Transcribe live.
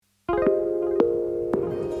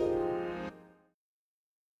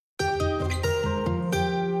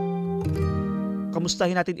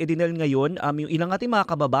kamustahin natin Edinel ngayon yung ilang ating mga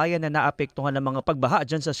kababayan na naapektuhan ng mga pagbaha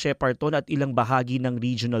dyan sa Shepparton at ilang bahagi ng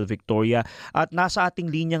Regional Victoria. At nasa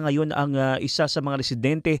ating linya ngayon ang isa sa mga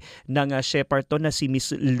residente ng Shepparton na si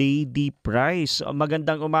Miss Lady Price.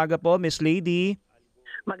 Magandang umaga po, Miss Lady.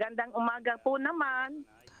 Magandang umaga po naman.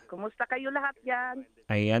 Kumusta kayo lahat yan?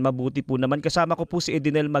 Ayan, mabuti po naman. Kasama ko po si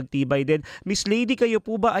Edinel Magtibay din. Miss Lady, kayo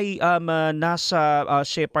po ba ay nasa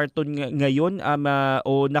Shepparton ngayon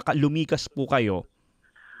o lumikas po kayo?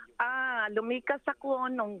 Lumikas ako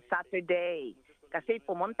nung Saturday. Kasi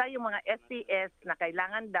pumunta yung mga STS na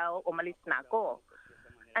kailangan daw umalis na ako.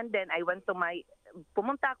 And then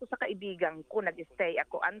pumunta ako sa kaibigan ko, nag-stay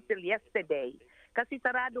ako until yesterday. Kasi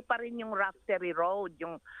sarado pa rin yung Raftery Road,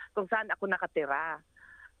 yung kung saan ako nakatira.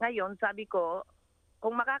 Ngayon, sabi ko,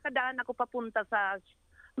 kung makakadaan ako papunta sa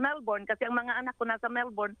Melbourne, kasi ang mga anak ko nasa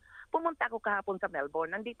Melbourne, pumunta ako kahapon sa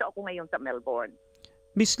Melbourne. Nandito ako ngayon sa Melbourne.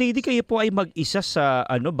 Miss Lady, kayo po ay mag-isa sa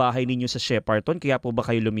bahay ninyo sa Shepparton, kaya po ba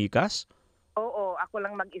kayo lumikas? Oo, ako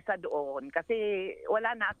lang mag-isa doon. Kasi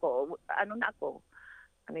wala na ako.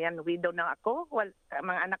 Widow na ako.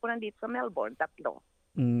 Mga anak ko nandito sa Melbourne,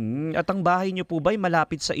 3. At ang bahay niyo po ba ay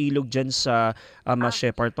malapit sa ilog dyan sa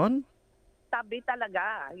Shepparton? Tabi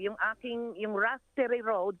talaga. Yung Raftery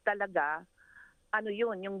Road talaga,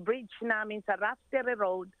 yung bridge namin sa Raftery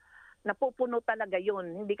Road, napupuno talaga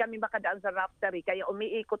yun. Hindi kami makadaan sa Raftery, kaya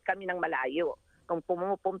umiikot kami ng malayo kung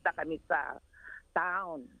pumupunta kami sa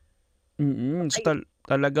town. So,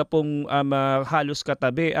 talaga pong halos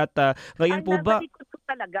katabi. At ngayon po ba...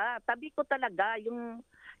 Tabi ko talaga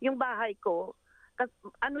yung bahay ko. Kasi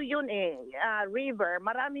river,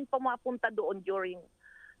 maraming pumapunta doon during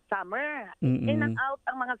summer. In and out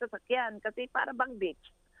ang mga sasakyan kasi para bang beach.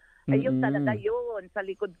 Ayun talaga yun. Sa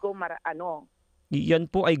likod ko,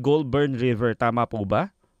 Yan po ay Goulburn River, tama po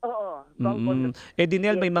ba? Oo. Goulburn.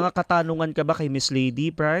 Edinel, may mga katanungan ka ba kay Miss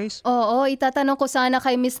Lady Price? Oo, itatanong ko sana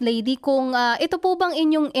kay Miss Lady kung ito po bang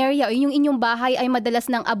inyong area o yung inyong bahay ay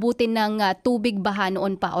madalas nang abutin ng tubig baha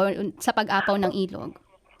noon pa o sa pag-apaw ng ilog?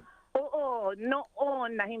 Oo,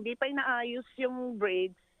 noon na hindi pa inaayos yung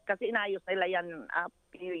bridge kasi inayos nila yan a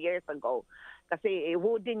few years ago. Kasi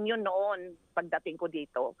wooden yun noon pagdating ko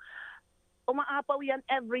dito. Umaapaw yan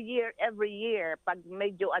every year pag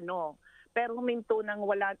medyo Pero huminto ng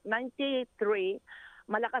 93,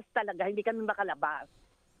 malakas talaga, hindi kami makalabas.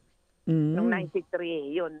 Nung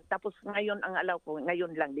 93, yun. Tapos ngayon ang alaw ko,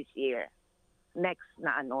 ngayon lang this year. Next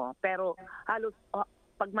na Pero halos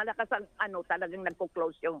pag malakas ang talagang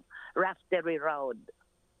nagpo-close yung Raftery Road.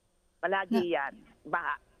 Palagi yan,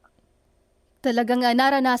 baha. Talagang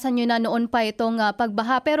naranasan nyo na noon pa itong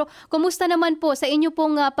pagbaha. Pero kumusta naman po sa inyo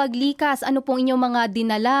pong paglikas? Ano pong inyong mga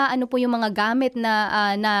dinala? Ano po yung mga gamit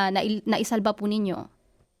na naisalba po ninyo?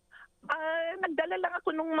 Nagdala lang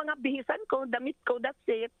ako ng mga bihisan ko, damit ko, that's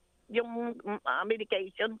it. Yung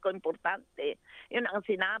medication ko, importante. Yun ang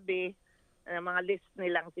sinabi, mga list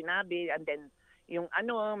nilang sinabi. And then, yung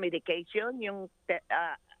medication, yung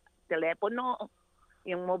telepono,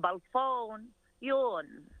 yung mobile phone, yun.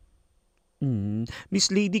 Miss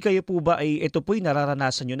Lady, kayo po ba ay ito po'y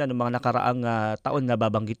nararanasan nyo na noong mga nakaraang taon na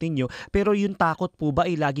babanggitin nyo, pero yung takot po ba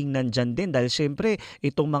ay laging nandyan din dahil syempre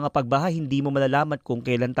itong mga pagbaha hindi mo malalaman kung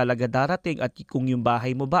kailan talaga darating at kung yung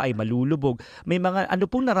bahay mo ba ay malulubog. May mga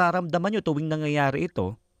pong nararamdaman nyo tuwing nangyayari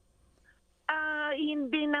ito?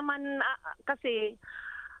 Hindi naman kasi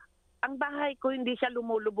ang bahay ko hindi siya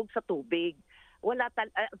lumulubog sa tubig.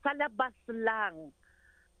 Sa labas lang.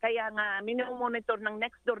 Kaya nga minomonitor ng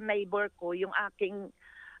next door neighbor ko yung aking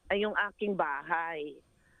bahay.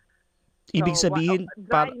 Ibig sabihin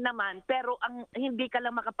dry naman pero ang hindi ka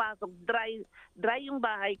lang makapasok, dry yung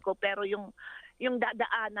bahay ko pero yung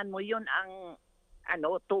dadaanan mo yun ang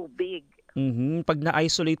tubig. Pag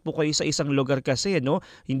na-isolate po kayo sa isang lugar kasi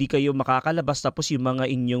hindi kayo makakalabas tapos yung mga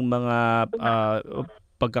inyong mga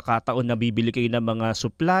pagkakataon na bibili kayo ng mga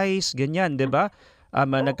supplies, ganyan, 'di ba?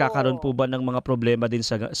 Nagkakaroon po ba ng mga problema din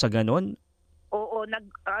sa ganon? Oo,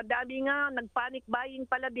 dami nga, nag-panic buying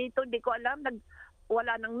pala dito. Hindi ko alam,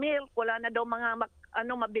 wala ng milk, wala na daw mga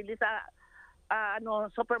mabili sa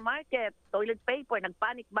supermarket, toilet paper,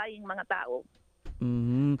 nag-panic buying mga tao.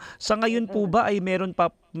 Sa ngayon po ba ay meron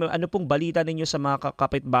pa pong balita ninyo sa mga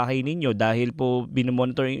kapitbahay ninyo dahil po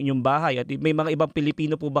binomonitor yung bahay at may mga ibang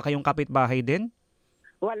Pilipino po ba kayong kapitbahay din?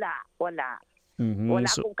 Wala. Wala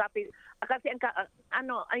akong kasi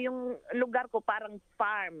yung lugar ko parang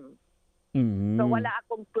farm. So wala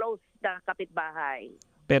akong close na kapitbahay.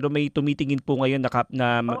 Pero may tumitingin po ngayon Oo,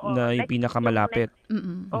 na yung pinakamalapit.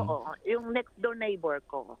 Oo, yung next door neighbor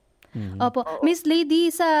ko. Opo. Oo. Miss Lady,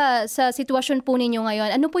 sa sitwasyon po ninyo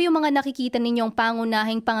ngayon, ano po yung mga nakikita ninyong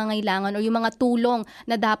pangunahing pangangailangan o yung mga tulong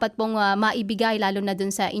na dapat pong maibigay lalo na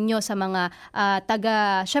dun sa inyo sa mga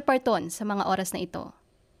taga Shepparton sa mga oras na ito?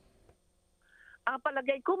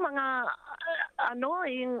 Palagay ko mga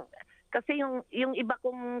kasi yung iba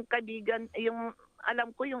kong kaibigan, yung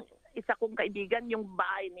alam ko yung isa kong kaibigan, yung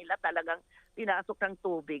bahay nila talagang pinasok ng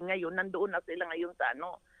tubig. Ngayon nandoon na sila ngayon sa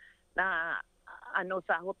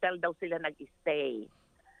sa hotel daw sila nag-stay.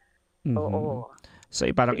 Mhm. Oo. So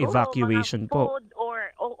parang Siguro evacuation mga po. food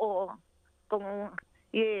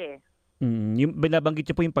yeah. Yung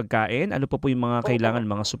binabanggit niyo po yung pagkain, ano po yung mga Oo. kailangan,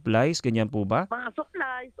 mga supplies, ganyan po ba? Mga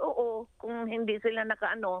supplies, oo. Kung hindi sila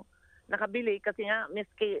nakabili kasi nga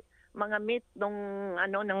miski mga meat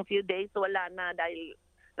ng few days wala na dahil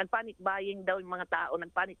nagpanic buying daw yung mga tao,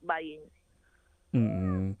 nagpanic buying.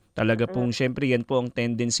 Talaga pong syempre yan po ang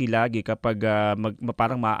tendency lagi kapag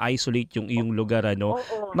parang ma-isolate yung iyong lugar, ano.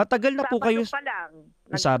 Oo. Matagal na po kayo. Sabado pa lang.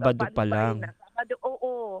 Sabado pa Nagpanic lang. buying na. Sabado,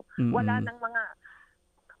 oo.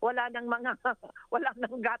 Wala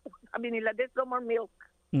nang gato. Sabi nila, there's no more milk.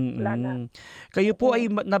 Wala na. Kayo po ay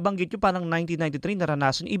nabanggit nyo parang 1993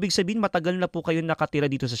 naranasan. Ibig sabihin matagal na po kayo nakatira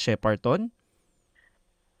dito sa Shepparton?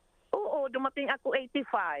 Oo, dumating ako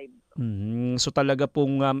 85. So talaga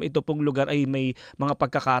pong ito pong lugar ay may mga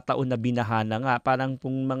pagkakataon na binahana nga. Parang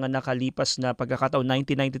pong mga nakalipas na pagkakataon,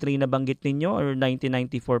 1993 na banggit ninyo or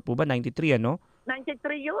 1994 po ba? 93 ano?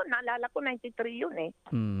 93 yun. Naalala ko 93 yun eh.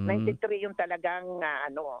 93 yung talagang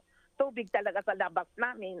tubig talaga sa labas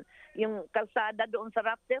namin. Yung kalsada doon sa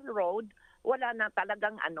Rafter Road, wala na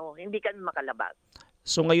talagang hindi kami makalabas.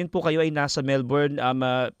 So ngayon po kayo ay nasa Melbourne,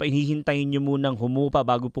 hihintayin nyo munang humupa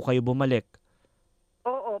bago po kayo bumalik?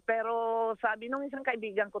 Oo, pero sabi nung isang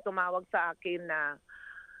kaibigan ko tumawag sa akin na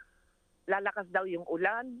lalakas daw yung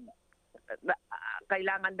ulan.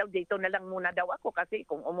 Kailangan daw dito na lang muna daw ako kasi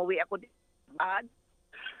kung umuwi ako dito,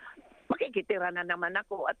 makikitira na naman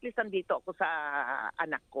ako. At least andito ako sa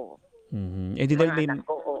anak ko.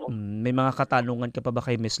 May mga katanungan ka pa ba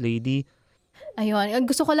kay Miss Lady? Ayun,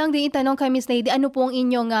 gusto ko lang din itanong kay Miss Lady, ano po ang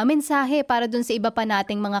inyong mensahe para dun sa iba pa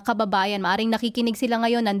nating mga kababayan? Maaring nakikinig sila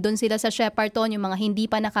ngayon, nandun sila sa Shepparton, yung mga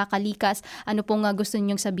hindi pa nakakalikas. Ano pong gusto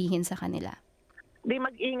ninyong sabihin sa kanila? Di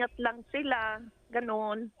mag-ingat lang sila,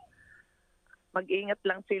 ganun. Mag-ingat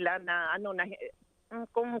lang sila na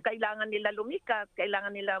kung kailangan nila lumikas,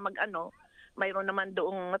 kailangan nila mayroon naman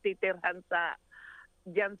doong matitirhan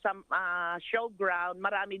diyan sa showground.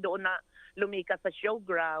 Marami doon na lumikas sa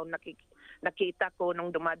showground. Nakita ko nung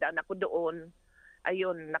dumadaan ako doon.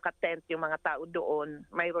 Ayun, nakatent yung mga tao doon.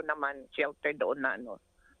 Mayroon naman shelter doon na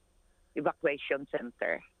evacuation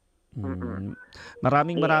center.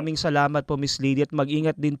 Maraming salamat po Miss Lady at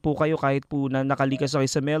mag-ingat din po kayo kahit po na nakalikas kayo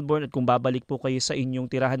sa Melbourne at kung babalik po kayo sa inyong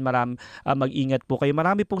tirahan mag-ingat po kayo.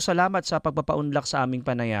 Marami pong salamat sa pagpapaunlak sa aming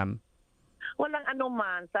panayam. Walang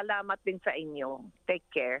anuman. Salamat din sa inyo. Take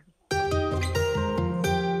care.